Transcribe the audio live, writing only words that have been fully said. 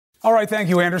All right, thank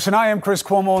you, Anderson. I am Chris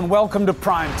Cuomo, and welcome to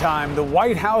Prime Time. The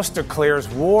White House declares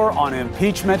war on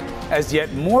impeachment as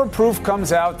yet more proof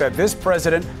comes out that this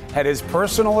president had his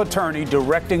personal attorney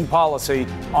directing policy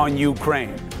on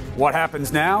Ukraine. What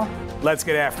happens now? Let's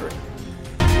get after it.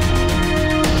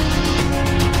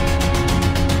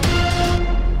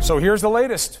 So here's the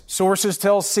latest. Sources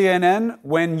tell CNN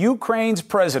when Ukraine's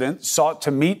president sought to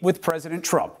meet with President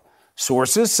Trump,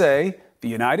 sources say the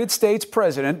United States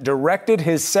president directed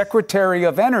his Secretary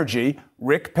of Energy,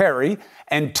 Rick Perry,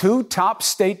 and two top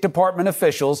State Department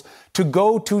officials to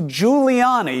go to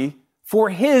Giuliani for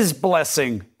his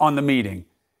blessing on the meeting.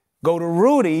 Go to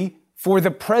Rudy for the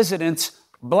president's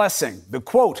blessing. The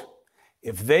quote,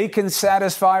 if they can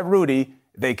satisfy Rudy,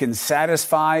 they can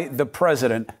satisfy the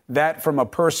president. That from a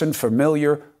person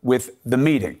familiar with the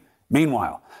meeting.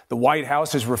 Meanwhile, the White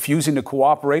House is refusing to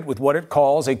cooperate with what it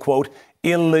calls a, quote,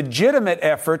 illegitimate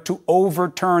effort to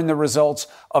overturn the results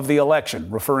of the election,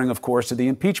 referring, of course, to the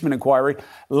impeachment inquiry,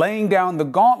 laying down the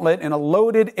gauntlet in a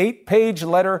loaded 8-page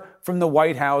letter from the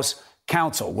White House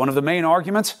counsel. One of the main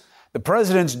arguments, the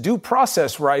president's due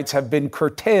process rights have been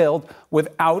curtailed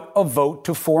without a vote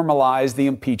to formalize the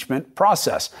impeachment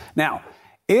process. Now,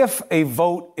 if a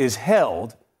vote is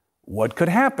held, what could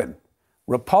happen?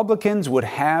 Republicans would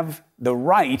have the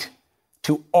right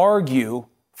to argue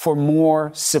for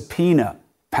more subpoena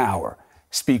power.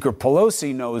 Speaker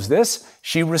Pelosi knows this.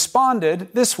 She responded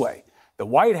this way. The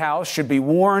White House should be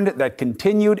warned that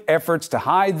continued efforts to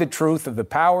hide the truth of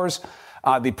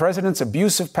the president's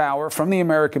abuse of power from the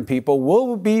American people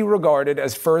will be regarded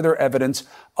as further evidence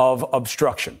of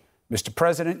obstruction. Mr.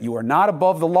 President, you are not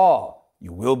above the law.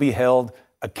 You will be held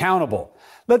accountable.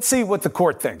 Let's see what the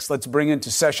court thinks. Let's bring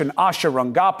into session Asha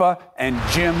Rangappa and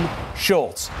Jim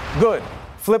Schultz. Good.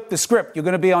 Flip the script. You're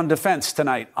going to be on defense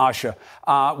tonight, Asha,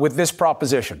 with this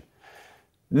proposition.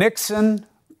 Nixon,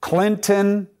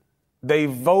 Clinton, they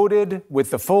voted with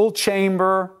the full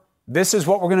chamber. This is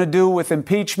what we're going to do with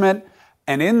impeachment.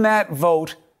 And in that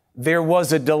vote, there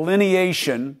was a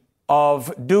delineation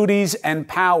of duties and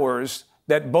powers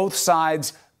that both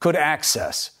sides could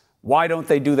access. Why don't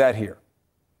they do that here?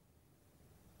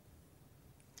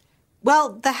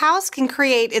 Well, the House can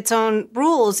create its own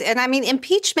rules. And I mean,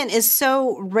 impeachment is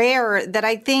so rare that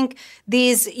I think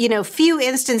these, few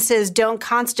instances don't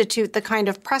constitute the kind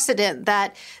of precedent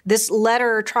that this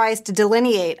letter tries to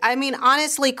delineate. I mean,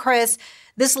 honestly, Chris,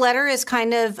 this letter is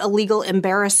kind of a legal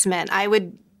embarrassment. I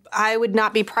would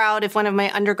not be proud if one of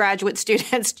my undergraduate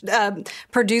students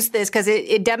produced this, because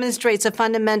it demonstrates a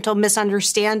fundamental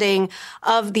misunderstanding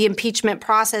of the impeachment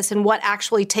process and what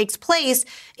actually takes place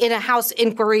in a House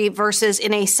inquiry versus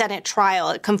in a Senate trial.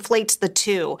 It conflates the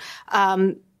two.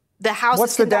 The House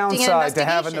What's is the conducting downside to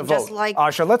having the vote?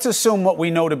 Asha, let's assume what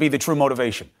we know to be the true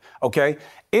motivation, okay?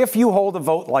 If you hold a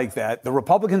vote like that, the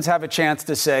Republicans have a chance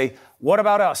to say, what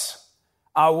about us?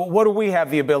 What do we have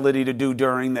the ability to do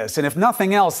during this? And if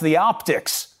nothing else, the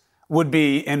optics would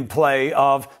be in play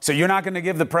of, so you're not going to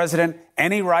give the president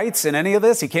any rights in any of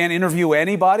this? He can't interview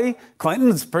anybody?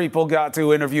 Clinton's people got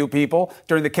to interview people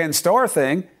during the Ken Starr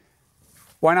thing.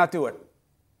 Why not do it?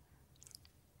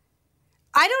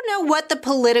 I don't know what the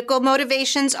political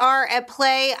motivations are at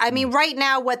play. I mean, right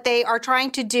now, what they are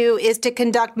trying to do is to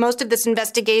conduct most of this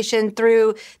investigation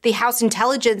through the House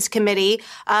Intelligence Committee,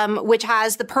 which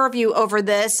has the purview over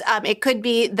this. It could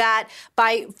be that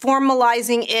by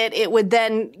formalizing it, it would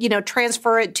then,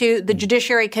 transfer it to the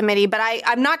Judiciary Committee. But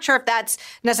I'm not sure if that's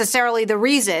necessarily the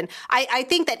reason. I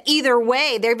think that either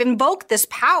way, they've invoked this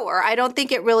power. I don't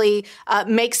think it really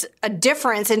makes a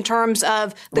difference in terms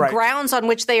of the grounds on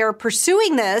which they are pursuing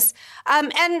this.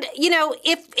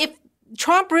 If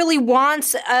Trump really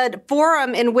wants a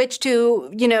forum in which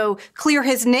to, clear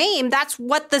his name, that's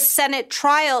what the Senate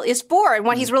trial is for. And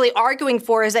what he's really arguing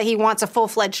for is that he wants a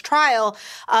full-fledged trial,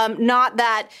 not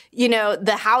that,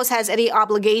 the House has any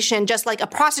obligation, just like a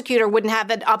prosecutor wouldn't have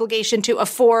an obligation to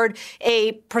afford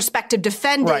a prospective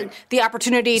defendant the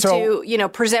opportunity to,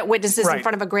 present witnesses in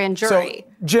front of a grand jury.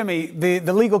 So, Jimmy,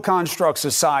 the legal constructs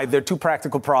aside, there are two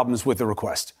practical problems with the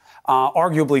request.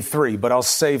 Arguably three, but I'll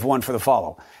save one for the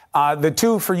follow. The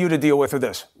two for you to deal with are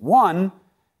this. One,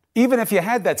 even if you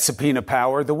had that subpoena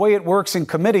power, the way it works in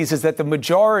committees is that the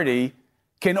majority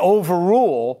can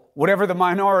overrule whatever the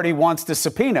minority wants to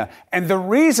subpoena. And the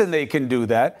reason they can do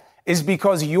that is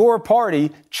because your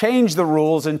party changed the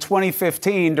rules in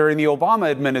 2015 during the Obama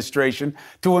administration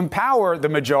to empower the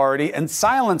majority and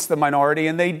silence the minority.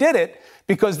 And they did it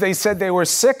because they said they were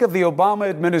sick of the Obama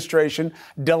administration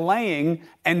delaying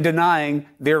and denying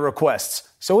their requests.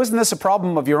 So isn't this a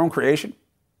problem of your own creation?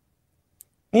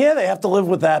 Yeah, they have to live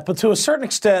with that. But to a certain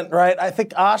extent, right, I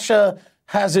think Asha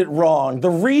has it wrong. The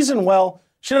reason,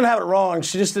 she didn't have it wrong.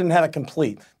 She just didn't have it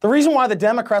complete. The reason why the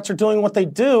Democrats are doing what they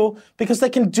do, because they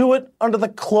can do it under the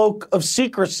cloak of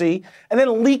secrecy and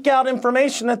then leak out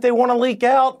information that they want to leak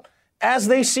out as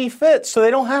they see fit. So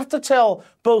they don't have to tell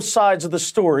both sides of the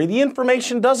story. The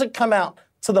information doesn't come out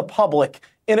to the public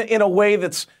in a way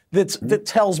that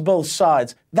tells both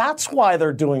sides. That's why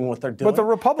they're doing what they're doing. But the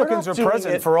Republicans are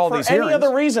present for all these hearings. For any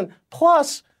other reason.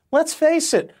 Plus, let's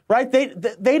face it, right? They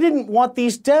didn't want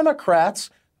these Democrats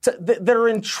that are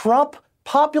in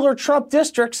popular Trump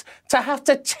districts to have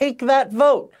to take that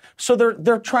vote. So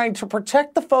they're trying to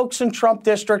protect the folks in Trump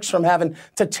districts from having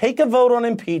to take a vote on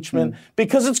impeachment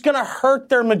because it's going to hurt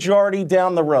their majority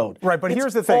down the road. Right, but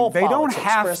here's the thing. They don't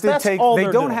have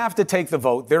to take the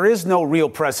vote. There is no real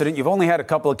precedent. You've only had a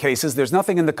couple of cases. There's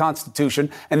nothing in the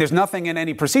Constitution, and there's nothing in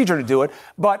any procedure to do it.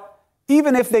 But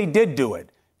even if they did do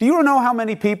it, do you know how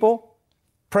many people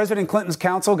President Clinton's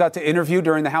counsel got to interview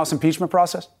during the House impeachment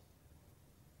process?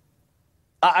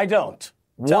 I don't.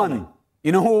 One.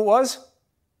 You know who it was?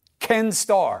 Ken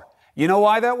Starr. You know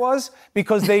why that was?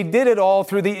 Because they did it all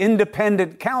through the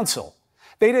independent counsel.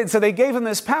 So they gave him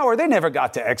this power. They never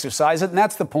got to exercise it, and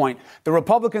that's the point. The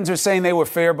Republicans are saying they were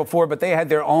fair before, but they had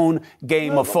their own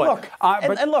game afoot.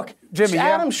 Look, Jimmy,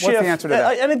 Adam Schiff, what's the answer to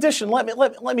that? In addition,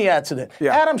 let me add to that.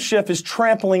 Yeah. Adam Schiff is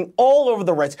trampling all over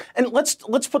the rights. And let's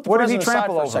put the president aside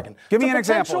for a second. Give me an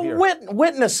example here.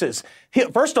 Witnesses.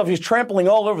 First off, he's trampling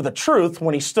all over the truth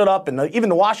when he stood up, and even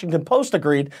the Washington Post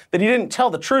agreed that he didn't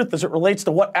tell the truth as it relates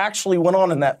to what actually went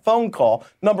on in that phone call.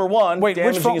 Number one, which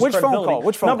phone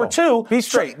call? Number two, be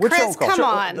straight. Which Chris, phone call? Come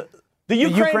on. The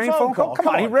Ukraine phone call. Come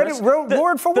on, he read it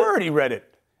word for word. He read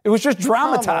it. It was just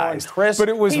dramatized, Chris. But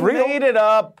it was real. He made it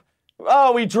up.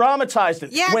 Oh, he dramatized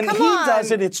it. Yeah, when he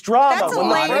does it, it's drama.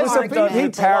 He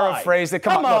paraphrased it.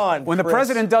 Come on. When the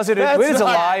president does it, it is a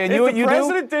lie. And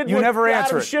you never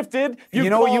answer it. Schiff did, you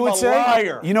know what you would say?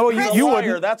 Liar. You know what you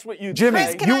would. That's what you. Jimmy,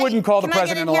 say. you wouldn't call the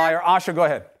president a liar. Asha, go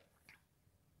ahead.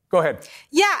 Go ahead.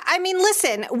 Yeah, I mean,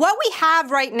 listen, what we have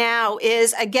right now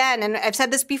is, again, and I've said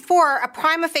this before, a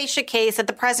prima facie case that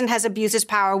the president has abused his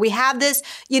power. We have this,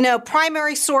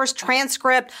 primary source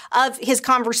transcript of his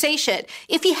conversation.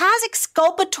 If he has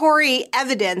exculpatory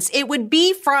evidence, it would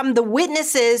be from the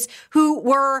witnesses who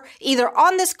were either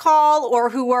on this call or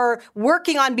who were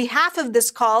working on behalf of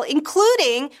this call,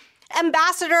 including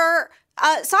Ambassador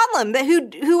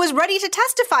Sondland, who was ready to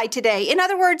testify today. In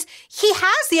other words, he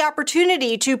has the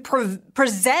opportunity to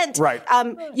present,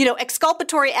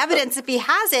 exculpatory evidence if he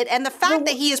has it. And the fact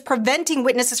that he is preventing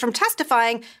witnesses from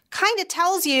testifying kind of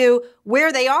tells you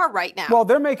where they are right now. Well,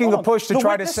 they're making a push to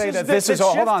try to say that this is,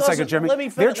 hold on a second, Jimmy.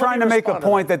 They're trying to make a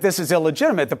point that this is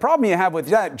illegitimate. The problem you have with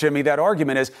that, Jimmy, that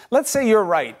argument is, let's say you're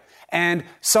right. And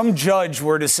some judge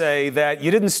were to say that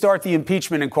you didn't start the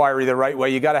impeachment inquiry the right way,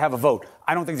 you got to have a vote.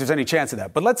 I don't think there's any chance of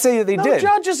that. But let's say they did. No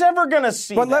judge is ever going to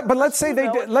see that. But let's say they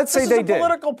did. Let's say they did. This is a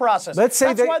political process. That's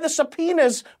why the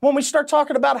subpoenas, when we start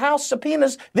talking about House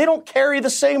subpoenas, they don't carry the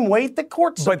same weight that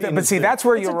court subpoenas But see, that's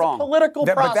where you're wrong. It's a political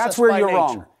process. But that's where you're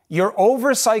wrong. Your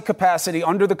oversight capacity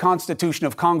under the Constitution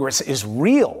of Congress is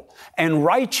real and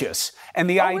righteous. And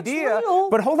the idea, it's real.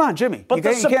 But hold on, Jimmy. But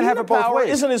the subpoena power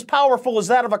isn't as powerful as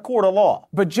that of a court of law.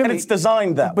 But Jimmy, and it's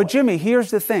designed that way. But Jimmy,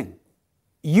 here's the thing.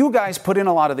 You guys put in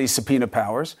a lot of these subpoena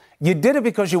powers. You did it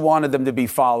because you wanted them to be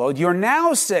followed. You're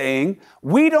now saying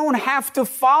we don't have to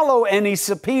follow any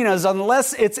subpoenas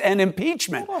unless it's an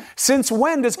impeachment. Since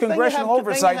when does congressional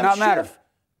oversight not matter?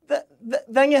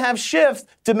 Then you have Schiff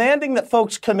demanding that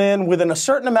folks come in within a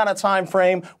certain amount of time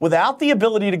frame without the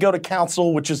ability to go to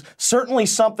counsel, which is certainly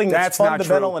something that's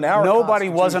fundamental in our Nobody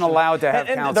wasn't allowed to have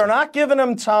counsel. They're not giving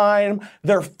them time.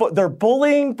 They're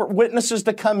bullying witnesses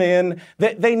to come in.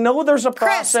 They know there's a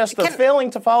process. They're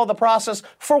failing to follow the process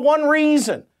for one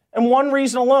reason. And one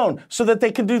reason alone, so that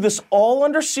they can do this all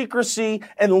under secrecy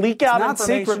and leak out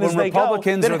information as they go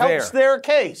that helps their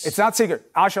case. It's not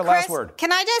secret. Asha, last word.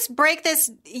 Can I just break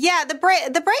this? Yeah, the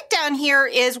breakdown here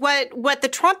is what the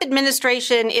Trump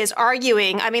administration is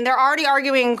arguing. I mean, they're already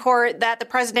arguing in court that the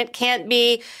president can't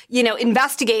be,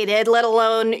 investigated, let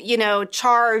alone,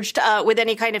 charged with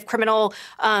any kind of criminal,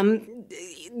 crime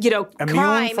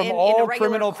from all in a regular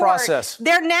criminal court. process.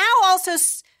 They're now also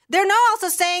they're now also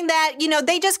saying that,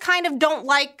 they just kind of don't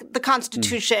like the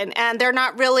Constitution and they're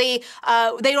not really,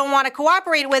 they don't want to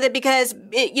cooperate with it because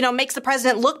it, makes the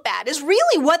president look bad is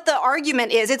really what the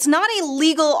argument is. It's not a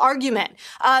legal argument.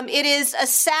 It is a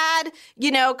sad,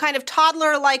 kind of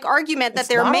toddler-like argument that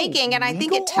they're making. And I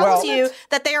think it tells you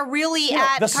that they are really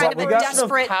at kind of a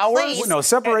desperate place. No,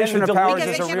 separation of powers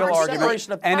is a real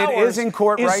argument. And it is in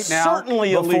court right now.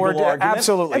 Certainly a legal argument.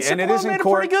 Absolutely. And it is in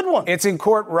court. It's in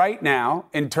court right now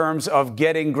in terms of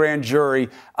getting grand jury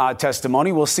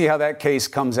testimony. We'll see how that case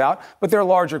comes out. But there are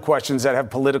larger questions that have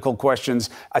political questions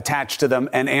attached to them,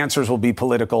 and answers will be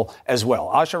political as well.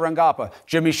 Asha Rangappa,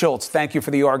 Jimmy Schultz, thank you for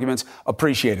the arguments.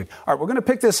 Appreciate it. All right, we're going to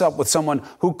pick this up with someone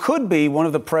who could be one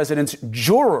of the president's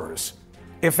jurors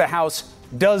if the House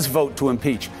does vote to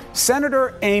impeach.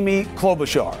 Senator Amy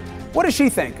Klobuchar. What does she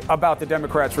think about the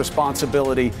Democrats'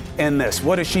 responsibility in this?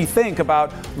 What does she think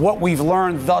about what we've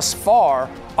learned thus far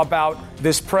about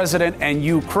this president and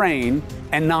Ukraine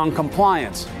and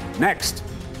noncompliance? Next.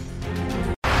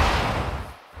 The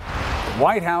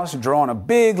White House drawing a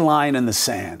big line in the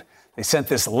sand. They sent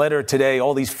this letter today,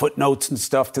 all these footnotes and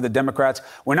stuff to the Democrats.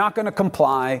 We're not going to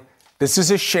comply. This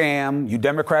is a sham. You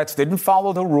Democrats didn't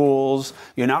follow the rules.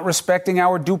 You're not respecting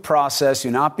our due process.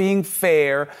 You're not being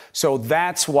fair. So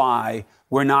that's why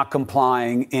we're not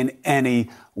complying in any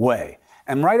way.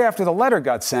 And right after the letter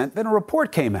got sent, then a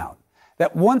report came out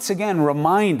that once again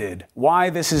reminded why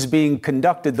this is being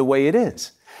conducted the way it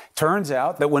is. Turns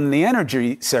out that when the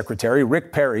Energy Secretary,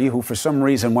 Rick Perry, who for some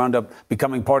reason wound up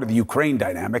becoming part of the Ukraine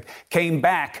dynamic, came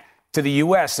back to the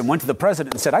U.S. and went to the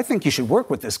president and said, I think you should work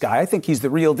with this guy. I think he's the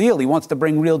real deal. He wants to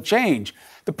bring real change.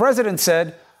 The president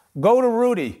said, go to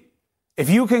Rudy. If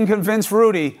you can convince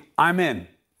Rudy, I'm in.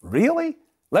 Really?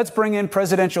 Let's bring in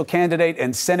presidential candidate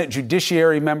and Senate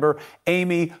Judiciary member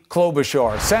Amy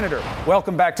Klobuchar. Senator,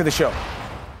 welcome back to the show.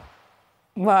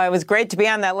 Well, it was great to be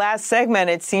on that last segment.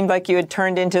 It seemed like you had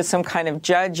turned into some kind of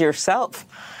judge yourself.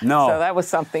 No. So that was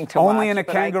something to watch. Only in a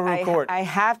kangaroo court. I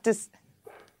have to...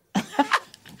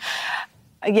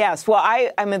 Yes. Well,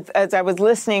 as I was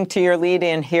listening to your lead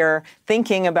in here,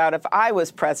 thinking about if I was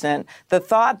president, the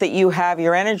thought that you have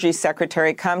your energy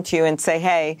secretary come to you and say,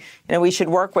 hey, we should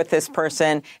work with this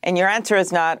person. And your answer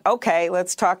is not, OK,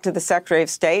 let's talk to the Secretary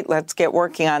of State. Let's get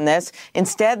working on this.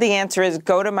 Instead, the answer is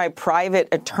go to my private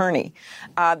attorney.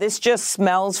 This just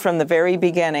smells from the very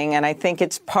beginning. And I think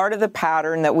it's part of the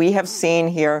pattern that we have seen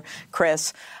here,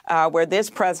 Chris, where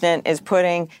this president is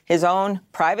putting his own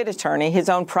private attorney, his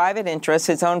own private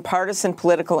interests, his own partisan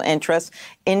political interests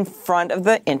in front of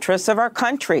the interests of our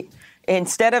country.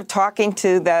 Instead of talking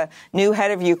to the new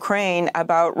head of Ukraine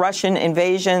about Russian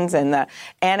invasions and the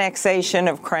annexation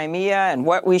of Crimea and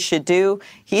what we should do,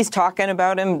 he's talking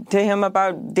to him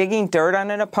about digging dirt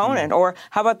on an opponent. Or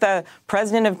how about the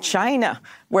president of China,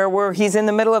 where he's in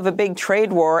the middle of a big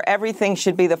trade war? Everything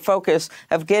should be the focus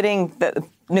of getting the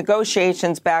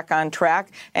negotiations back on track.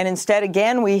 And instead,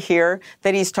 again, we hear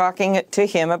that he's talking to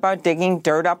him about digging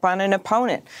dirt up on an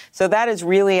opponent. So that is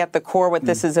really at the core what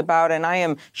this is about. And I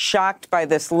am shocked by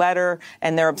this letter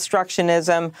and their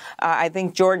obstructionism. I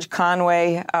think George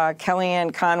Conway,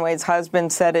 Kellyanne Conway's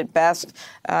husband, said it best.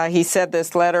 He said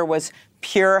this letter was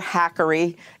pure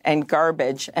hackery and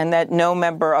garbage, and that no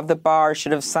member of the bar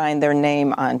should have signed their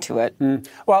name onto it.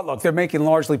 Well, look, they're making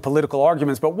largely political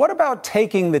arguments, but what about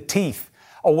taking the teeth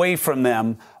away from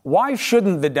them? Why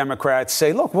shouldn't the Democrats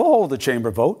say, look, we'll hold a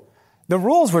chamber vote? The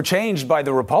rules were changed by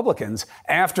the Republicans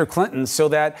after Clinton so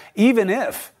that even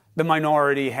if the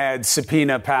minority had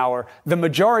subpoena power, the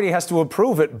majority has to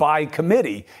approve it by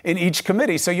committee in each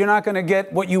committee. So you're not going to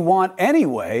get what you want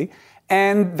anyway.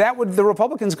 And the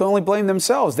Republicans can only blame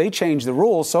themselves. They changed the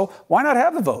rules. So why not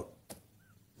have the vote?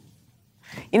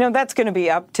 That's going to be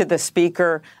up to the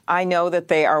speaker. I know that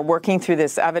they are working through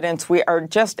this evidence. We are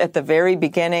just at the very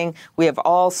beginning. We have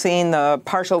all seen the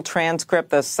partial transcript,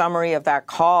 the summary of that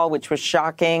call, which was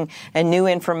shocking, and new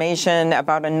information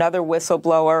about another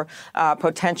whistleblower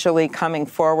potentially coming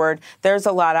forward. There's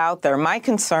a lot out there. My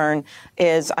concern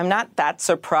is I'm not that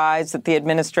surprised that the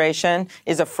administration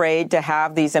is afraid to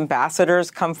have these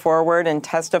ambassadors come forward and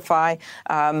testify,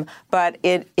 but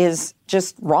it is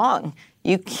just wrong.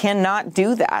 You cannot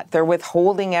do that. They're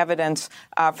withholding evidence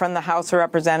from the House of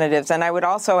Representatives. And I would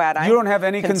also add, you don't have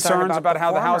any concerns about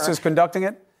how the House is conducting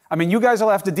it? I mean, you guys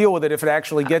will have to deal with it if it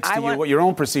actually gets to you, what your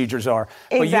own procedures are.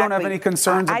 Exactly. But you don't have any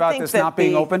concerns about this not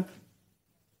being open?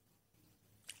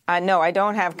 No, I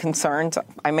don't have concerns.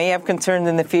 I may have concerns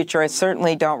in the future. I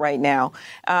certainly don't right now.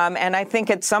 And I think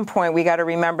at some point we got to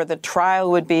remember the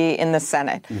trial would be in the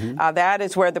Senate. That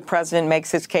is where the president makes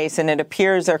his case, and it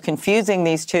appears they're confusing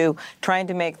these two, trying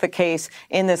to make the case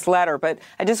in this letter. But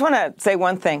I just want to say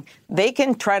one thing. They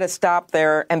can try to stop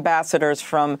their ambassadors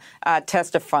from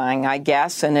testifying, I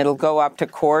guess, and it'll go up to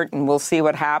court, and we'll see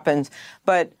what happens.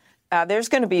 But there's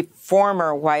going to be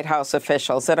former White House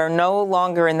officials that are no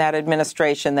longer in that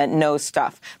administration that know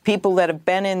stuff, people that have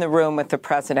been in the room with the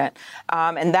president.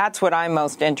 And that's what I'm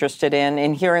most interested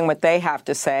in hearing what they have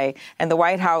to say. And the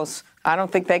White House, I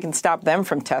don't think they can stop them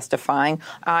from testifying.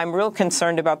 I'm real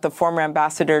concerned about the former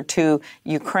ambassador to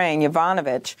Ukraine, Marie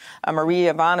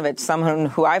Yovanovitch, someone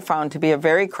who I found to be a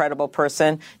very credible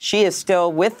person. She is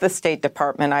still with the State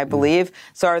Department, I believe.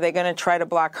 So are they going to try to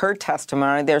block her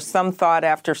testimony? There's some thought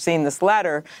after seeing this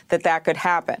letter that could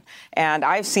happen. And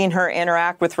I've seen her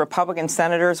interact with Republican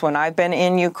senators when I've been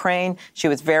in Ukraine. She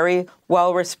was very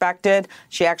well respected.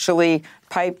 She actually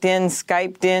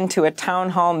Skyped in to a town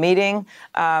hall meeting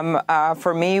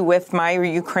for me with my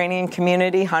Ukrainian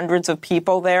community, hundreds of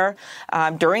people there,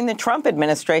 during the Trump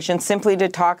administration, simply to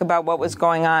talk about what was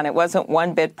going on. It wasn't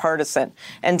one bit partisan.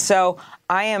 And so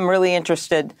I am really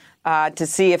interested to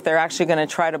see if they're actually going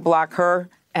to try to block her.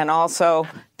 And also,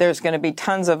 there's going to be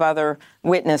tons of other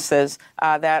witnesses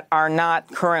that are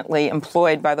not currently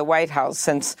employed by the White House,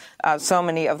 since so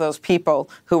many of those people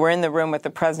who were in the room with the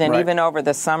president, even over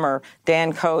the summer,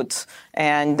 Dan Coates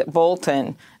and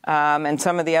Bolton, and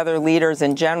some of the other leaders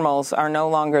and generals are no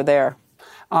longer there.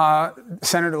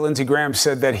 Senator Lindsey Graham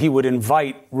said that he would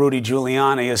invite Rudy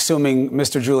Giuliani, assuming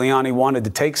Mr. Giuliani wanted to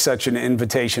take such an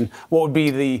invitation. What would be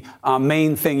the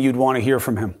main thing you'd want to hear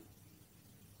from him?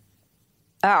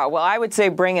 Well, I would say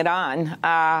bring it on.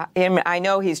 I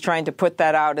know he's trying to put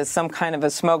that out as some kind of a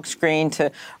smokescreen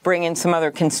to bring in some other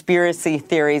conspiracy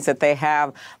theories that they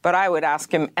have. But I would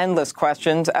ask him endless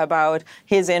questions about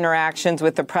his interactions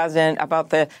with the president,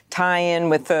 about the tie-in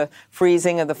with the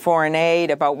freezing of the foreign aid,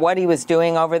 about what he was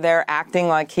doing over there, acting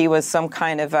like he was some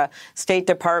kind of a State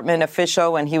Department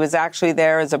official when he was actually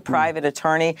there as a private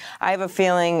attorney. I have a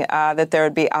feeling that there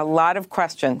would be a lot of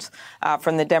questions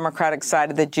from the Democratic side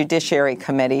of the Judiciary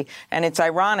Committee. And it's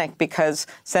ironic because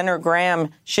Senator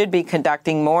Graham should be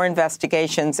conducting more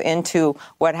investigations into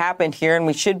what happened here, and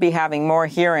we should be having more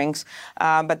hearings,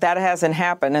 but that hasn't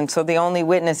happened. And so the only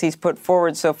witness he's put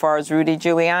forward so far is Rudy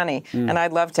Giuliani, and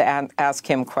I'd love to ask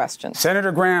him questions.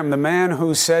 Senator Graham, the man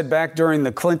who said back during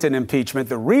the Clinton impeachment,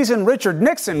 the reason Richard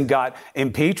Nixon got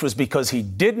impeached was because he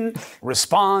didn't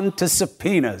respond to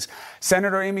subpoenas.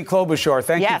 Senator Amy Klobuchar,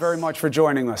 thank you very much for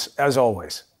joining us, as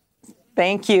always.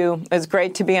 Thank you. It was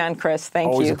great to be on, Chris. Thank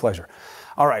you. Always a pleasure.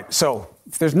 All right. So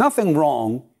if there's nothing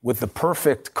wrong with the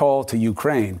perfect call to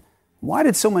Ukraine, why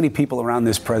did so many people around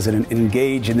this president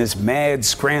engage in this mad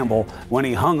scramble when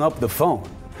he hung up the phone?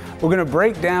 We're going to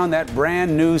break down that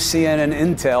brand new CNN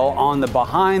intel on the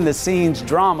behind-the-scenes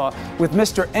drama with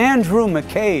Mr. Andrew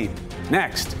McCabe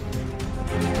next.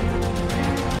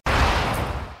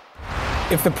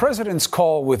 If the president's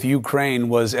call with Ukraine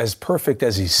was as perfect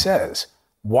as he says,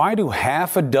 why do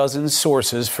half a dozen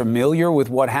sources familiar with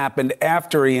what happened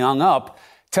after he hung up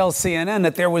tell CNN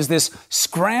that there was this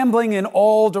scrambling in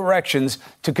all directions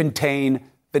to contain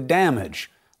the damage?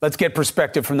 Let's get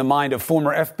perspective from the mind of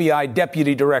former FBI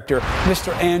Deputy Director,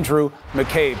 Mr. Andrew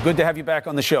McCabe. Good to have you back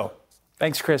on the show.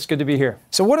 Thanks, Chris. Good to be here.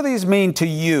 So what do these mean to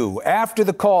you? After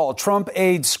the call, Trump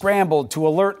aides scrambled to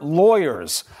alert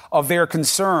lawyers of their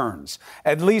concerns.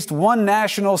 At least one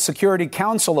National Security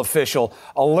Council official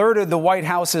alerted the White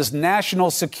House's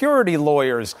national security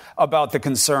lawyers about the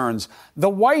concerns. The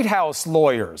White House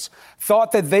lawyers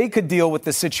thought that they could deal with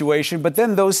the situation, but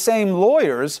then those same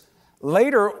lawyers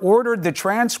later ordered the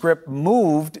transcript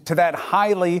moved to that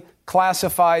highly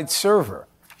classified server.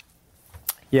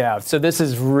 Yeah, so this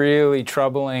is really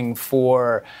troubling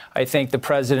for, I think, the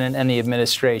president and the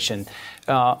administration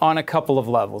on a couple of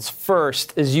levels.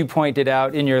 First, as you pointed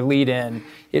out in your lead-in,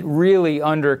 it really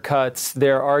undercuts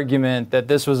their argument that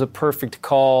this was a perfect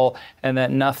call and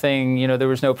that nothing, there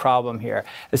was no problem here.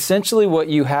 Essentially, what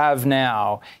you have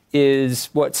now is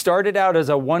what started out as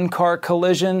a one-car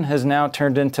collision has now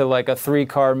turned into like a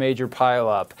three-car major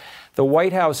pileup. The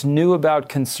White House knew about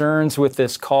concerns with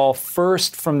this call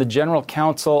first from the general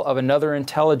counsel of another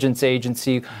intelligence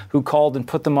agency who called and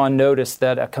put them on notice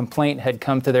that a complaint had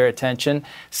come to their attention.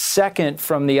 Second,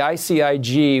 from the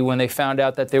ICIG when they found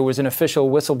out that there was an official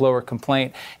whistleblower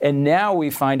complaint. And now we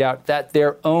find out that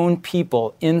their own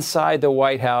people inside the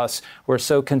White House were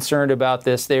so concerned about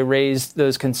this, they raised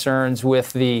those concerns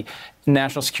with the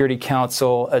National Security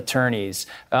Council attorneys.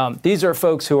 These are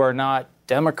folks who are not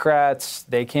Democrats.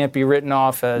 They can't be written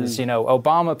off as,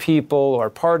 Obama people or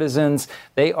partisans.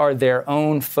 They are their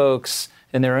own folks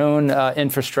and their own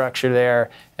infrastructure there.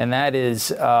 And that is,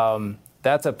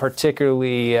 that's a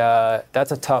particularly,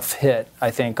 that's a tough hit,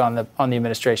 I think, on the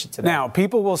administration today. Now,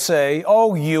 people will say,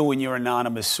 oh, you and your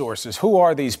anonymous sources, who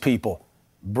are these people?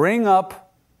 Bring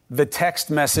up the text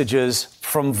messages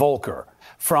from Volcker,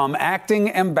 from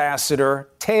acting ambassador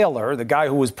Taylor, the guy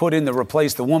who was put in to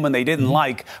replace the woman they didn't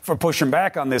like for pushing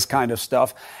back on this kind of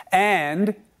stuff,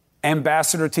 and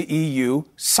ambassador to EU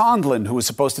Sondland, who was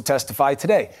supposed to testify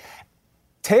today.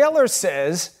 Taylor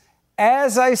says,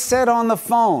 as I said on the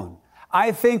phone,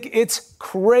 I think it's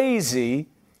crazy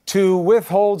to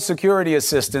withhold security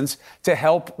assistance to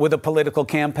help with a political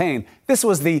campaign. This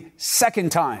was the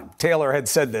second time Taylor had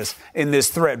said this in this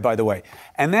thread, by the way.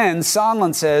 And then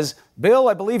Sondland says, Bill,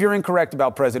 I believe you're incorrect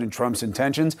about President Trump's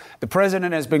intentions. The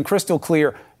president has been crystal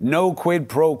clear, no quid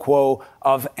pro quo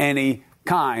of any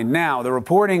kind. Now, the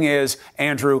reporting is,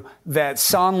 Andrew, that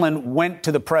Sondland went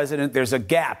to the president. There's a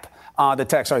gap.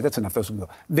 That's enough.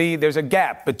 There's a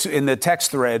gap in the text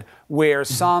thread where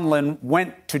Sondland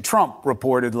went to Trump,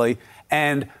 reportedly,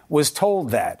 and was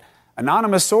told that.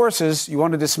 Anonymous sources, you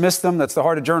want to dismiss them? That's the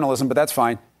heart of journalism, but that's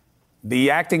fine. The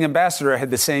acting ambassador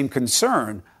had the same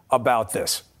concern about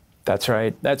this. That's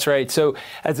right. That's right. So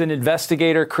as an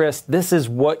investigator, Chris, this is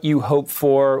what you hope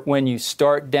for when you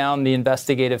start down the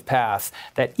investigative path,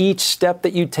 that each step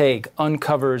that you take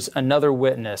uncovers another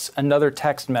witness, another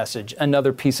text message,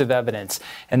 another piece of evidence.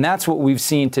 And that's what we've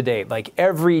seen to date. Like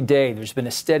every day, there's been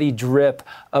a steady drip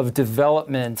of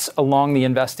developments along the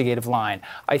investigative line.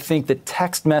 I think the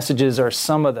text messages are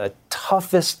some of the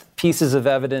toughest pieces of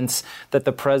evidence that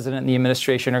the president and the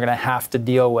administration are going to have to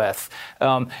deal with.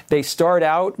 They start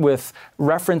out with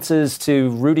references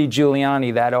to Rudy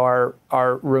Giuliani that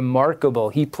are remarkable.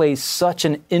 He plays such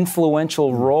an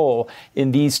influential role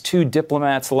in these two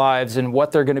diplomats' lives and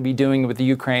what they're going to be doing with the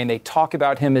Ukraine. They talk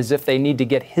about him as if they need to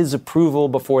get his approval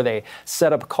before they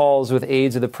set up calls with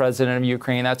aides of the president of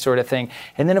Ukraine, that sort of thing.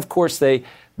 And then, of course, they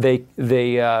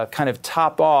kind of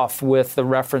top off with the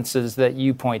references that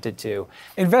you pointed to.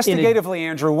 Investigatively,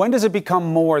 Andrew, when does it become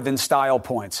more than style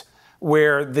points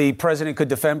where the president could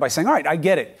defend by saying, all right, I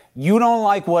get it. You don't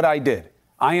like what I did.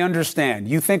 I understand.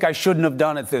 You think I shouldn't have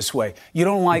done it this way. You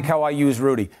don't like how I use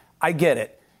Rudy. I get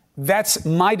it. That's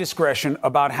my discretion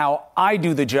about how I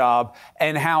do the job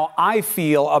and how I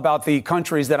feel about the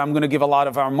countries that I'm going to give a lot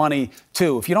of our money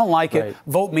to. If you don't like it,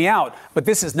 vote me out. But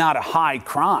this is not a high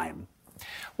crime.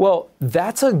 Well,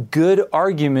 that's a good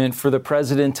argument for the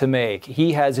president to make.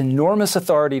 He has enormous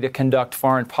authority to conduct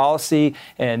foreign policy,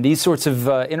 and these sorts of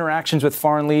interactions with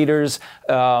foreign leaders,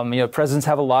 presidents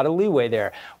have a lot of leeway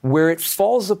there. Where it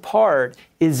falls apart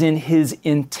is in his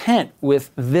intent with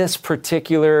this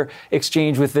particular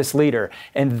exchange with this leader.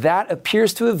 And that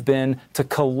appears to have been to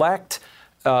collect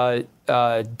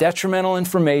detrimental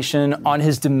information on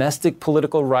his domestic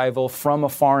political rival from a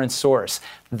foreign source.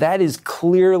 That is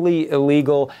clearly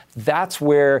illegal. That's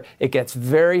where it gets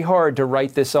very hard to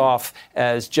write this off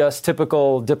as just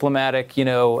typical diplomatic,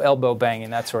 elbow banging,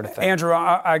 that sort of thing. Andrew,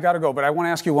 I got to go, but I want to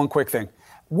ask you one quick thing.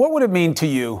 What would it mean to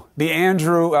you, the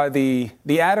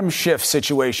Adam Schiff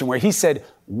situation where he said,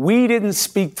 we didn't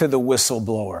speak to the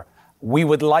whistleblower. We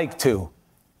would like to.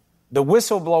 The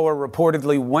whistleblower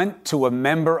reportedly went to a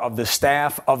member of the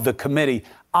staff of the committee.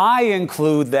 I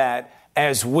include that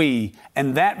as we,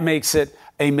 and that makes it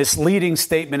a misleading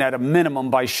statement at a minimum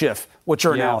by Schiff. What's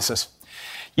your analysis?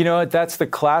 You know what? That's the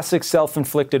classic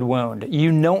self-inflicted wound.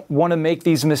 You don't want to make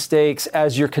these mistakes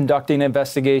as you're conducting an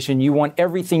investigation. You want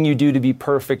everything you do to be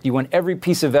perfect. You want every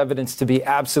piece of evidence to be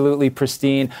absolutely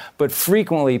pristine. But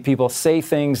frequently, people say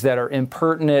things that are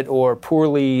impertinent or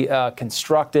poorly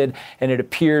constructed, and it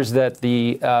appears that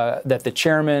the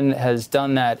chairman has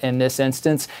done that in this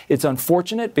instance. It's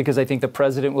unfortunate because I think the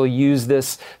president will use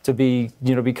this to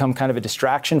become kind of a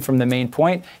distraction from the main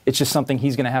point. It's just something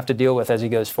he's going to have to deal with as he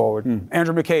goes forward.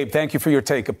 Andrew McCabe, thank you for your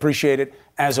take. Appreciate it,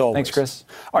 as always. Thanks, Chris.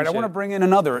 All right, I want to bring in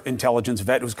another intelligence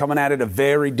vet who's coming at it a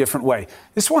very different way.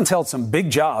 This one's held some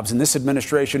big jobs in this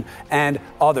administration and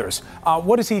others.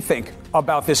 What does he think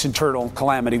about this internal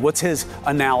calamity? What's his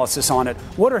analysis on it?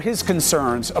 What are his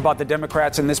concerns about the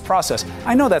Democrats in this process?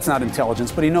 I know that's not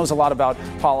intelligence, but he knows a lot about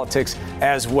politics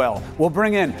as well. We'll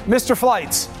bring in Mr.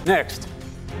 Flights next.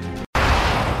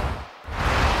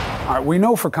 All right, we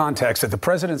know for context that the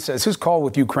president says his call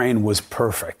with Ukraine was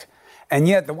perfect. And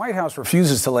yet the White House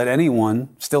refuses to let anyone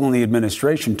still in the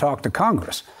administration talk to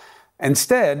Congress.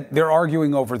 Instead, they're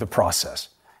arguing over the process.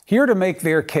 Here to make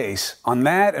their case on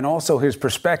that and also his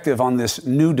perspective on this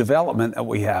new development that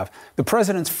we have, the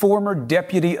president's former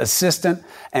deputy assistant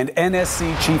and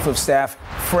NSC chief of staff,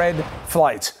 Fred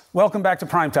Fleitz. Welcome back to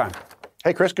Primetime.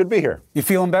 Hey, Chris, good to be here. You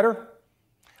feeling better?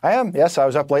 I am. Yes, I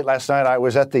was up late last night. I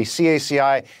was at the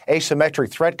CACI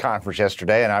Asymmetric Threat Conference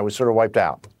yesterday, and I was sort of wiped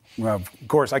out. Well, of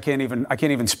course, I can't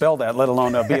even spell that, let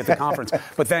alone be at the conference.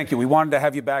 But thank you. We wanted to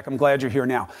have you back. I'm glad you're here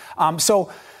now.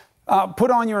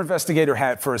 Put on your investigator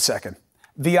hat for a second.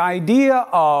 The idea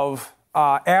of,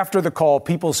 after the call,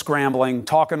 people scrambling,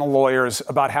 talking to lawyers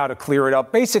about how to clear it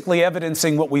up, basically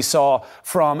evidencing what we saw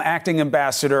from Acting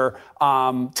Ambassador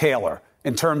Taylor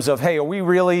in terms of, hey, are we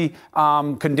really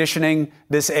conditioning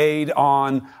this aid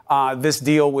on this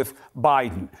deal with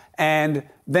Biden? And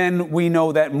then we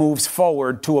know that moves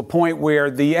forward to a point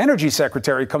where the energy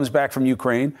secretary comes back from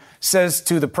Ukraine, says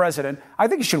to the president, I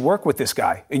think you should work with this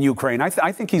guy in Ukraine. I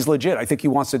think he's legit. I think he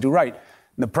wants to do right.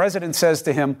 And the president says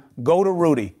to him, go to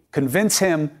Rudy, convince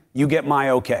him you get my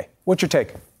okay. What's your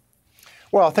take?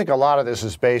 Well, I think a lot of this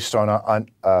is based on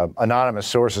anonymous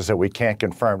sources that we can't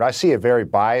confirm. I see a very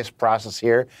biased process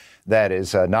here that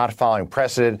is not following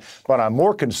precedent, but I'm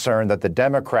more concerned that the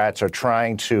Democrats are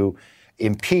trying to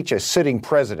impeach a sitting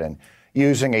president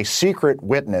using a secret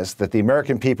witness that the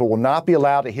American people will not be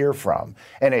allowed to hear from,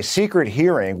 and a secret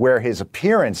hearing where his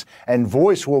appearance and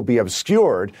voice will be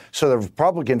obscured so the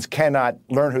Republicans cannot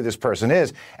learn who this person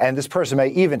is, and this person may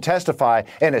even testify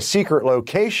in a secret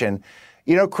location.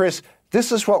 You know, Chris,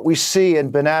 this is what we see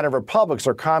in banana republics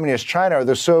or communist China or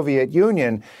the Soviet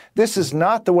Union. This is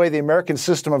not the way the American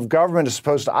system of government is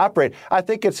supposed to operate. I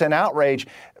think it's an outrage.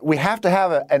 We have to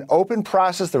have an open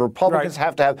process. The Republicans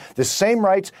have to have the same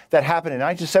rights that happened in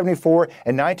 1974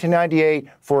 and 1998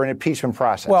 for an impeachment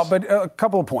process. Well, but a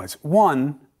couple of points.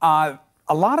 One, a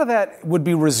lot of that would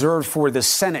be reserved for the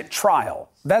Senate trial.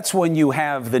 That's when you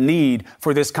have the need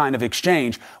for this kind of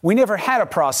exchange. We never had a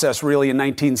process really in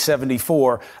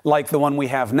 1974 like the one we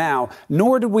have now,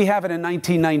 nor did we have it in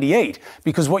 1998,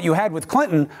 because what you had with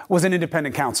Clinton was an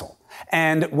independent counsel.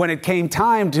 And when it came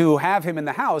time to have him in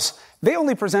the House, they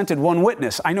only presented one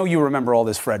witness. I know you remember all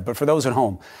this, Fred, but for those at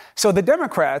home. So the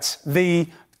Democrats, the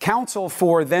counsel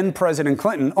for then President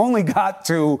Clinton, only got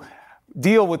to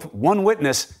deal with one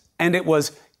witness, and it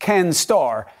was Ken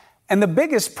Starr. And the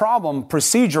biggest problem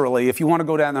procedurally, if you want to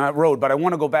go down that road, but I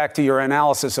want to go back to your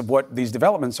analysis of what these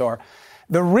developments are,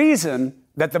 the reason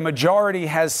that the majority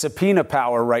has subpoena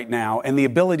power right now and the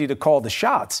ability to call the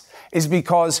shots is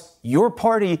because your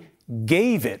party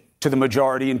gave it to the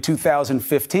majority in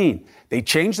 2015. They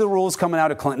changed the rules coming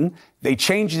out of Clinton. They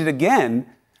changed it again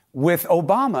with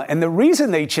Obama. And the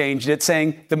reason they changed it,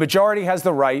 saying the majority has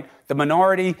the right, the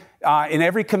minority, in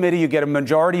every committee you get a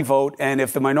majority vote, and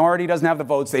if the minority doesn't have the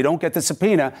votes, they don't get the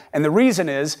subpoena. And the reason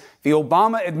is the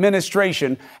Obama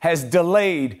administration has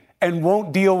delayed and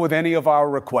won't deal with any of our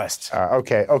requests.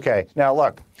 Okay. Now,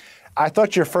 look, I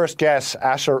thought your first guest,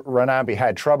 Asha Ranambi,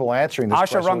 had trouble answering this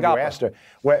question when you asked her.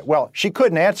 Well, she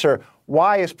couldn't answer.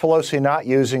 Why is Pelosi not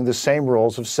using the same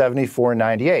rules of 74 and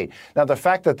 98? Now, the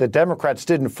fact that the Democrats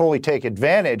didn't fully take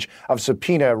advantage of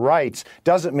subpoena rights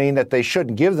doesn't mean that they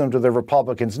shouldn't give them to the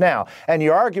Republicans now. And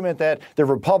your argument that the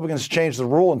Republicans changed the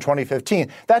rule in 2015,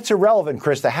 that's irrelevant,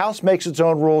 Chris. The House makes its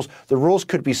own rules. The rules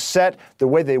could be set the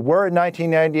way they were in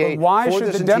 1998. But why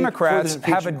should the Democrats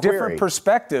have a different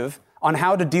perspective on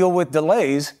how to deal with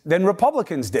delays than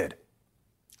Republicans did?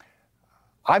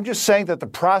 I'm just saying that the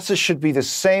process should be the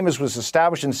same as was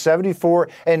established in 74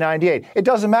 and 98. It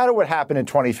doesn't matter what happened in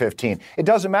 2015. It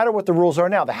doesn't matter what the rules are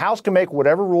now. The House can make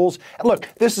whatever rules. And look,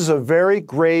 this is a very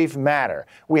grave matter.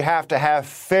 We have to have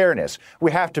fairness.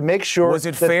 We have to make sure. Was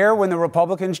it fair when the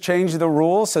Republicans changed the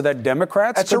rules so that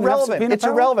Democrats couldn't have subpoena power? It's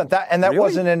irrelevant. That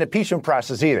wasn't an impeachment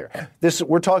process either.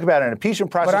 We're talking about an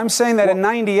impeachment process. But I'm saying that in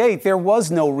 98, there was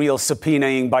no real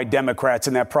subpoenaing by Democrats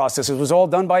in that process. It was all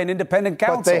done by an independent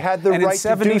counsel. But they had the right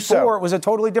to do so. It was a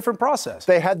totally different process.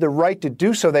 They had the right to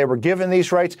do so. They were given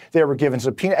these rights. They were given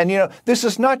subpoena. And, this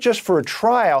is not just for a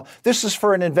trial. This is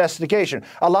for an investigation.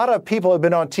 A lot of people have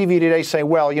been on TV today saying,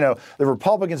 well, the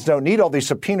Republicans don't need all these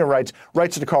subpoena rights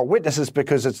to call witnesses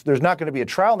because there's not going to be a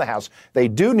trial in the House. They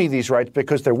do need these rights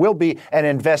because there will be an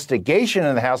investigation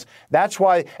in the House. That's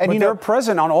why. But they're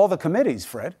present on all the committees,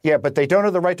 Fred. Yeah, but they don't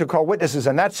have the right to call witnesses.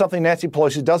 And that's something Nancy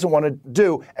Pelosi doesn't want to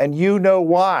do. And you know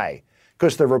why.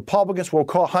 Because the Republicans will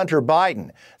call Hunter Biden.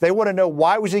 They want to know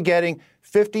why was he getting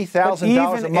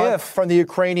 $50,000 a month from the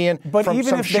Ukrainian, from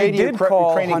some shady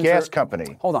Ukrainian gas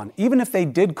company. Hold on. Even if they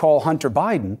did call Hunter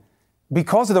Biden,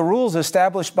 because of the rules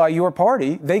established by your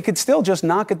party, they could still just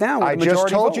knock it down with a majority vote. I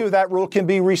just told you that rule can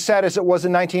be reset as it was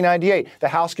in 1998. The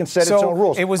House can set its own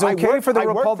rules. It was okay for the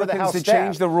Republicans to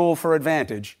change the rule for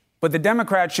advantage, but the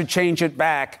Democrats should change it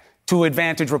back to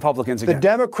advantage Republicans again. The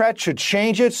Democrats should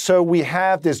change it so we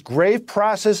have this grave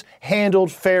process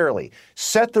handled fairly.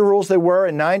 Set the rules they were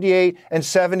in 98 and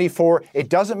 74. It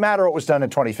doesn't matter what was done in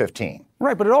 2015.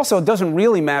 Right, but it also doesn't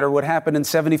really matter what happened in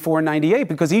 74 and 98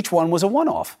 because each one was a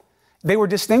one-off. They were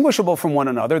distinguishable from one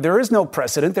another. There is no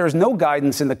precedent. There is no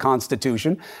guidance in the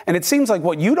Constitution. And it seems like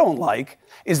what you don't like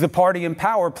is the party in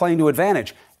power playing to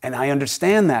advantage. And I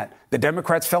understand that. The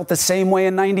Democrats felt the same way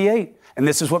in 98. And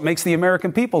this is what makes the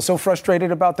American people so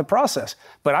frustrated about the process.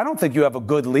 But I don't think you have a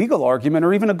good legal argument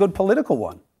or even a good political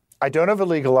one. I don't have a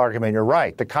legal argument. You're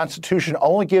right. The Constitution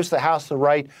only gives the House the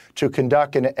right to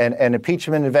conduct an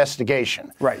impeachment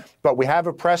investigation. Right. But we have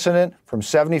a precedent from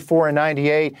 74 and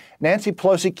 98. Nancy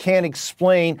Pelosi can't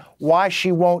explain why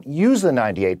she won't use the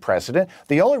 98 precedent.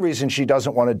 The only reason she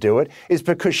doesn't want to do it is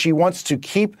because she wants to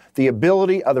keep the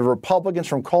ability of the Republicans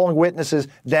from calling witnesses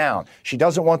down. She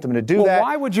doesn't want them to do that.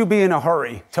 Why would you be in a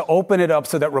hurry to open it up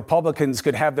so that Republicans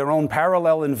could have their own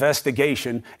parallel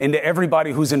investigation into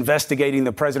everybody who's investigating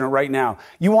the president right now?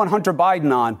 You want Hunter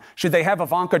Biden on. Should they have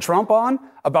Ivanka Trump on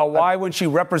about why when she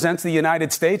represents the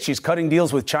United States, she's cutting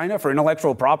deals with China for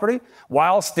intellectual property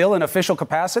while still in official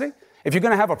capacity? If you're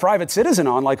going to have a private citizen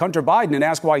on like Hunter Biden and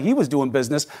ask why he was doing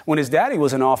business when his daddy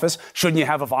was in office, shouldn't you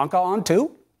have Ivanka on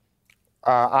too?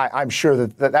 I'm sure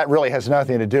that really has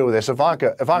nothing to do with this.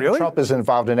 Ivanka Really? Trump isn't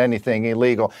involved in anything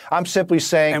illegal. I'm simply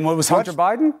saying. And what was Hunter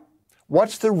Biden?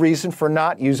 What's the reason for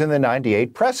not using the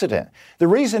 98 precedent? The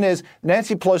reason is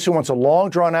Nancy Pelosi wants a long,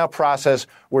 drawn-out process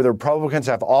where the Republicans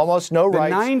have almost no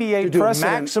rights to do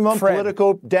maximum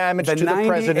political damage to the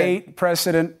president. The 98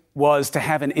 precedent was to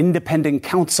have an independent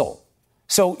counsel.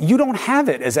 So you don't have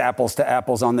it as apples to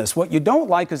apples on this. What you don't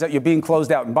like is that you're being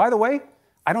closed out. And by the way,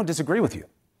 I don't disagree with you.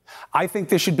 I think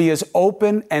this should be as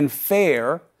open and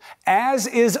fair as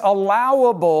is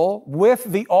allowable with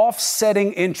the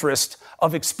offsetting interest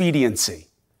of expediency.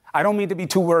 I don't mean to be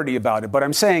too wordy about it, but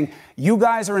I'm saying you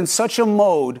guys are in such a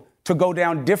mode to go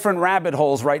down different rabbit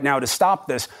holes right now to stop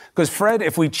this. Because, Fred,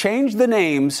 if we change the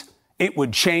names, it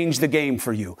would change the game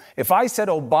for you. If I said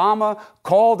Obama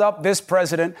called up this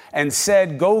president and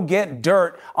said, go get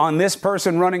dirt on this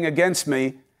person running against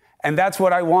me, and that's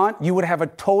what I want, you would have a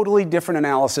totally different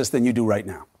analysis than you do right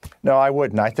now. No, I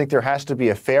wouldn't. I think there has to be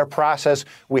a fair process.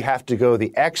 We have to go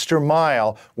the extra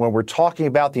mile when we're talking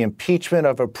about the impeachment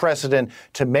of a president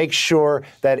to make sure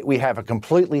that we have a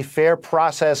completely fair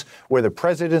process where the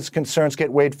president's concerns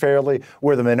get weighed fairly,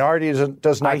 where the minority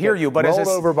does not get rolled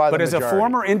over by the majority. But as a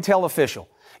former intel official,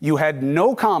 you had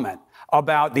no comment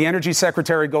about the energy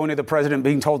secretary going to the president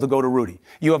being told to go to Rudy.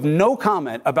 You have no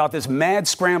comment about this mad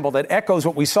scramble that echoes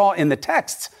what we saw in the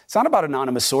texts. It's not about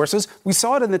anonymous sources. We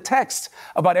saw it in the texts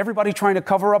about everybody trying to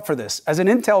cover up for this. As an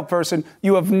intel person,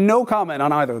 you have no comment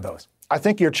on either of those. I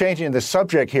think you're changing the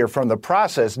subject here from the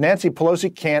process. Nancy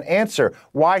Pelosi can't answer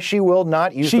why she will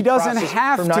not use the process. She doesn't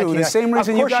have to. The same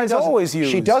reason you guys always use.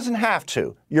 She doesn't have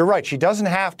to. You're right. She doesn't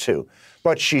have to.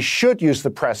 But she should use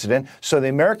the precedent so the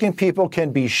American people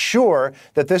can be sure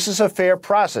that this is a fair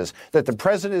process, that the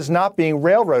president is not being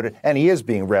railroaded, and he is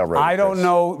being railroaded. I don't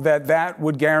know that that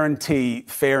would guarantee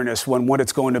fairness when what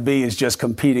it's going to be is just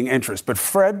competing interests. But,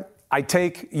 Fred, I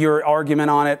take your argument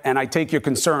on it, and I take your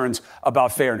concerns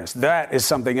about fairness. That is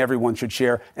something everyone should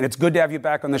share, and it's good to have you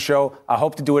back on the show. I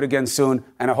hope to do it again soon,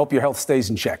 and I hope your health stays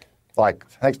in check.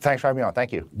 Thanks for having me on.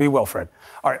 Thank you. Be well, Fred.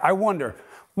 All right, I wonder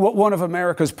what one of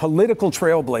America's political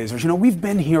trailblazers, we've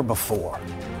been here before.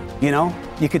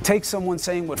 You could take someone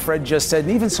saying what Fred just said,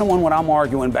 and even someone what I'm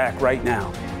arguing back right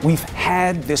now. We've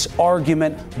had this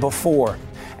argument before,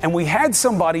 and we had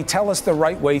somebody tell us the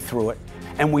right way through it,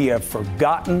 and we have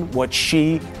forgotten what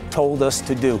she told us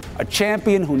to do. A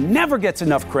champion who never gets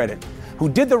enough credit, who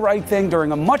did the right thing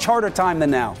during a much harder time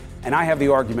than now. And I have the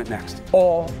argument next,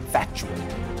 all factual.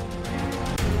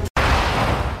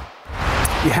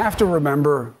 You have to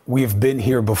remember, we've been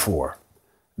here before.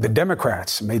 The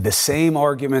Democrats made the same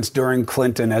arguments during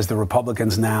Clinton as the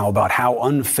Republicans now about how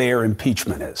unfair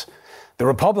impeachment is. The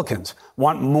Republicans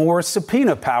want more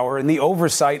subpoena power in the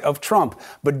oversight of Trump.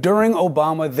 But during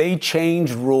Obama, they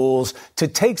changed rules to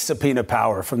take subpoena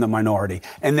power from the minority.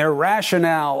 And their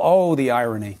rationale, the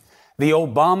irony. The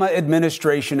Obama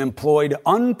administration employed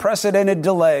unprecedented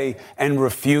delay and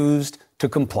refused to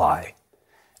comply.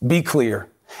 Be clear.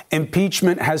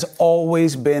 Impeachment has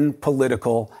always been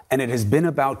political, and it has been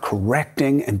about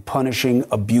correcting and punishing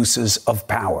abuses of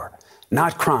power,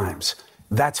 not crimes.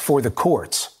 That's for the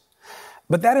courts.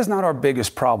 But that is not our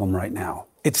biggest problem right now.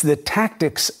 It's the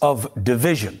tactics of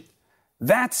division.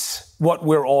 That's what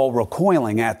we're all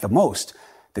recoiling at the most.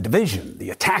 The division,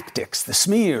 the tactics, the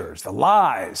smears, the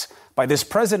lies by this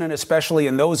president especially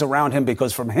and those around him,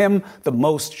 because from him the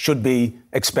most should be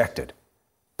expected.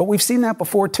 But we've seen that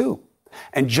before too.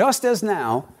 And just as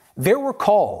now, there were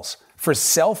calls for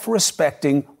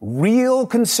self-respecting, real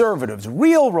conservatives,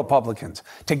 real Republicans,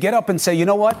 to get up and say, you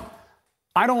know what?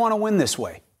 I don't want to win this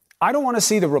way. I don't want to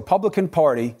see the Republican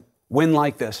Party win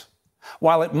like this.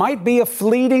 While it might be a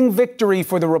fleeting victory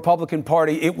for the Republican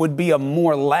Party, it would be a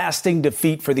more lasting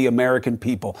defeat for the American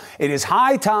people. It is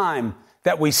high time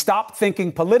that we stopped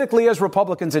thinking politically as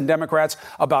Republicans and Democrats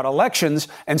about elections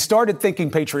and started thinking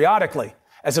patriotically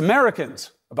as Americans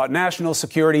about national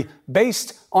security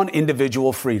based on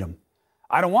individual freedom.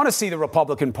 I don't want to see the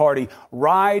Republican Party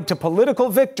ride to political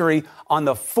victory on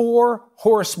the four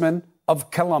horsemen of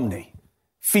calumny: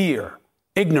 fear,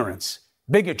 ignorance,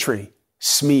 bigotry,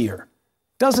 smear.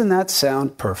 Doesn't that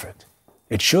sound perfect?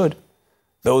 It should.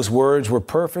 Those words were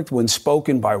perfect when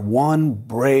spoken by one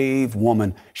brave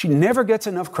woman. She never gets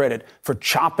enough credit for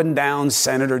chopping down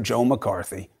Senator Joe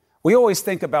McCarthy. We always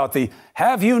think about the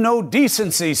 "have you no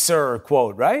decency, sir"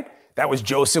 quote, right? That was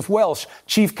Joseph Welch,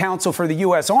 chief counsel for the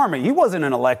U.S. Army. He wasn't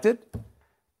elected.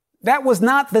 That was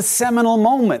not the seminal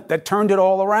moment that turned it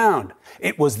all around.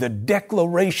 It was the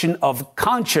declaration of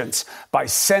conscience by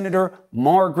Senator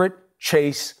Margaret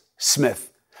Chase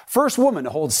Smith, first woman to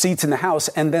hold seats in the House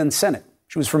and then Senate.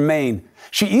 She was from Maine.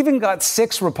 She even got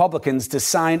 6 Republicans to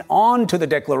sign on to the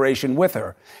declaration with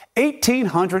her.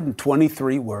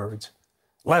 1,823 words.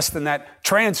 Less than that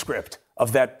transcript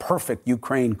of that perfect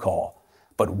Ukraine call.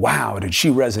 But wow, did she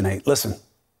resonate. Listen.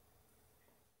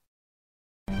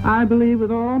 I believe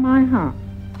with all my heart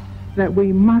that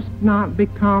we must not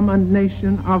become a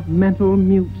nation of mental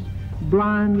mutes,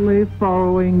 blindly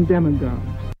following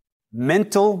demagogues.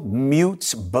 Mental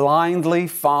mutes blindly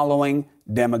following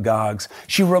demagogues.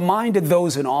 She reminded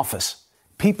those in office,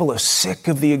 people are sick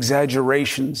of the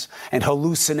exaggerations and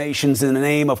hallucinations in the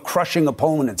name of crushing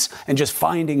opponents and just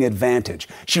finding advantage.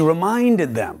 She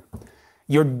reminded them,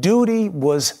 your duty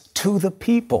was to the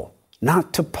people,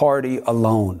 not to party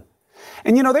alone.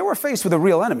 And you know, they were faced with a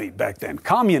real enemy back then,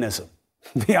 communism.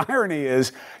 The irony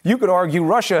is, you could argue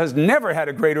Russia has never had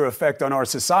a greater effect on our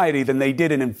society than they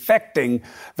did in infecting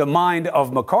the mind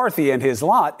of McCarthy and his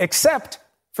lot, except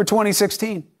for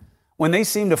 2016, when they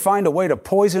seemed to find a way to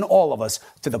poison all of us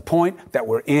to the point that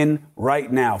we're in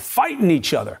right now, fighting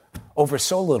each other over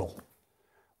so little.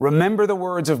 Remember the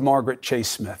words of Margaret Chase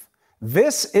Smith.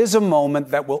 This is a moment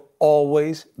that will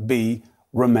always be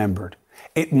remembered.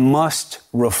 It must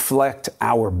reflect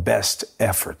our best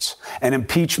efforts. And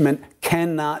impeachment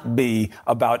cannot be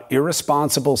about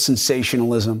irresponsible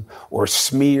sensationalism or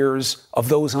smears of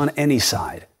those on any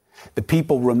side. The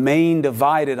people remain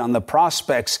divided on the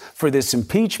prospects for this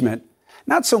impeachment,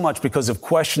 not so much because of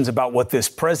questions about what this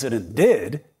president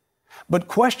did, but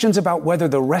questions about whether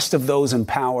the rest of those in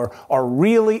power are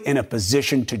really in a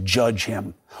position to judge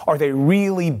him. Are they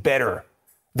really better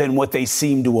than what they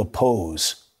seem to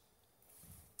oppose?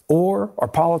 Or are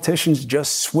politicians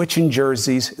just switching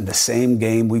jerseys in the same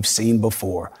game we've seen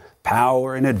before?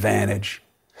 Power and advantage.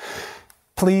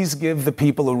 Please give the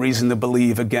people a reason to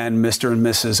believe again, Mr. and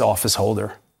Mrs. Office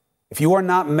Holder. If you are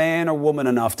not man or woman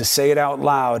enough to say it out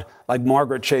loud like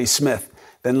Margaret Chase Smith,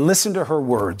 then listen to her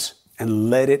words and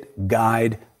let it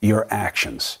guide your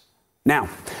actions. Now,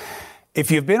 if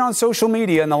you've been on social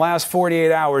media in the last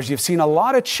 48 hours, you've seen a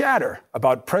lot of chatter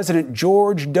about President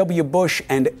George W. Bush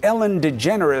and Ellen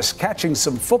DeGeneres catching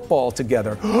some football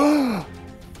together.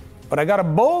 But I got a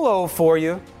bolo for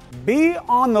you. Be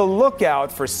on the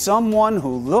lookout for someone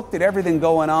who looked at everything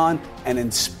going on and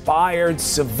inspired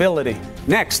civility.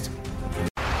 Next.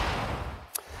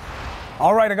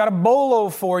 All right, I got a bolo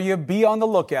for you. Be on the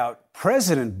lookout.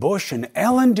 President Bush and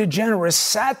Ellen DeGeneres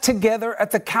sat together at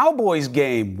the Cowboys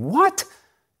game. What?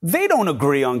 They don't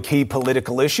agree on key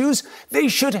political issues. They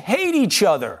should hate each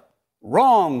other.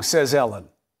 Wrong, says Ellen.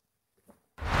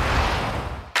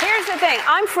 Here's the thing.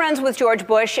 I'm friends with George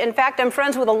Bush. In fact, I'm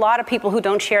friends with a lot of people who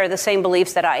don't share the same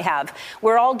beliefs that I have.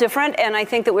 We're all different, and I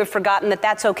think that we've forgotten that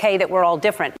that's okay, that we're all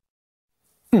different.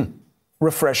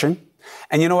 Refreshing.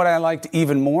 And you know what I liked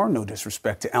even more? No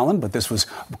disrespect to Ellen, but this was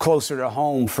closer to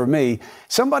home for me.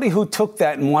 Somebody who took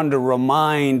that and wanted to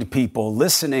remind people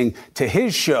listening to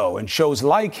his show and shows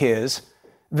like his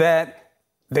that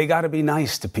they got to be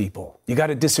nice to people. You got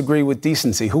to disagree with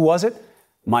decency. Who was it?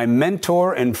 My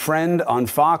mentor and friend on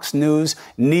Fox News,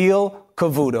 Neil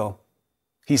Cavuto.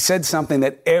 He said something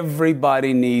that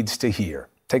everybody needs to hear.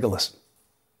 Take a listen.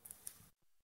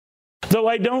 Though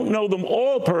I don't know them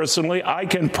all personally, I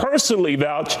can personally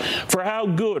vouch for how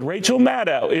good Rachel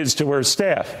Maddow is to her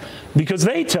staff, because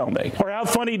they tell me, or how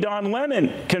funny Don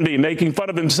Lemon can be making fun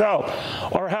of himself,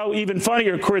 or how even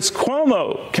funnier Chris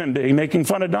Cuomo can be making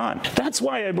fun of Don. That's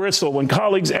why I bristle when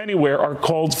colleagues anywhere are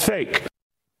called fake.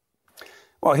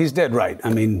 Well, he's dead right.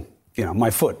 I mean, my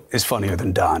foot is funnier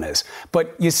than Don is.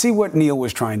 But you see what Neil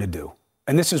was trying to do.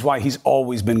 And this is why he's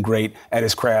always been great at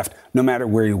his craft, no matter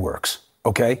where he works.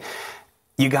 Okay?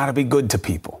 You got to be good to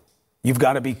people. You've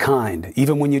got to be kind.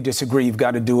 Even when you disagree, you've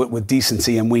got to do it with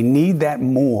decency. And we need that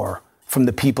more from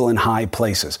the people in high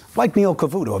places. Like Neil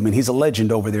Cavuto. I mean, he's a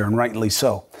legend over there, and rightly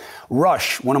so.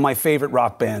 Rush, one of my favorite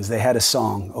rock bands, they had a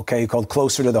song, okay, called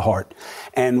Closer to the Heart.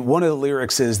 And one of the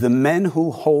lyrics is, the men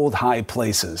who hold high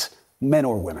places, men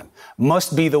or women,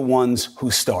 must be the ones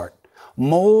who start.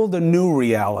 Mold a new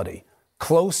reality,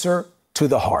 closer to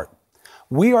the heart.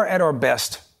 We are at our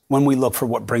best when we look for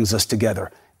what brings us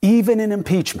together, even in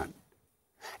impeachment.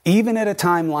 Even at a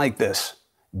time like this,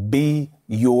 be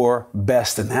your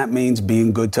best, and that means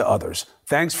being good to others.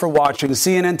 Thanks for watching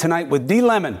CNN Tonight with D.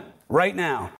 Lemon, right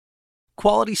now.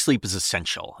 Quality sleep is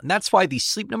essential, and that's why the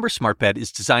Sleep Number Smart Bed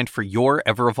is designed for your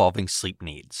ever-evolving sleep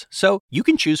needs. So you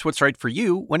can choose what's right for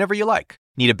you whenever you like.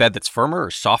 Need a bed that's firmer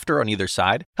or softer on either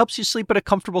side? Helps you sleep at a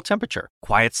comfortable temperature.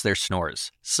 Quiets their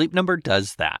snores. Sleep Number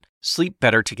does that. Sleep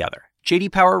better together. J.D.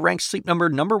 Power ranks Sleep Number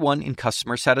 #1 in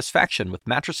customer satisfaction with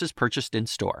mattresses purchased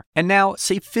in-store. And now,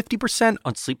 save 50%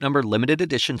 on Sleep Number Limited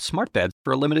Edition smart beds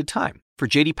for a limited time. For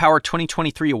J.D. Power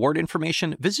 2023 award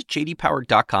information, visit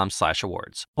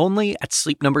jdpower.com/awards. Only at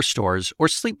Sleep Number stores or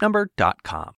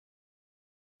sleepnumber.com.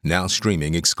 Now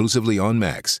streaming exclusively on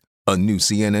Max, a new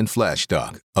CNN Flash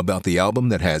doc about the album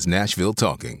that has Nashville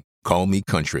talking, Call Me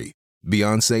Country.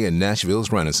 Beyoncé and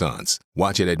Nashville's Renaissance.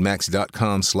 Watch it at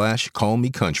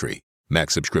max.com/callmecountry.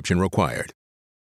 Max subscription required.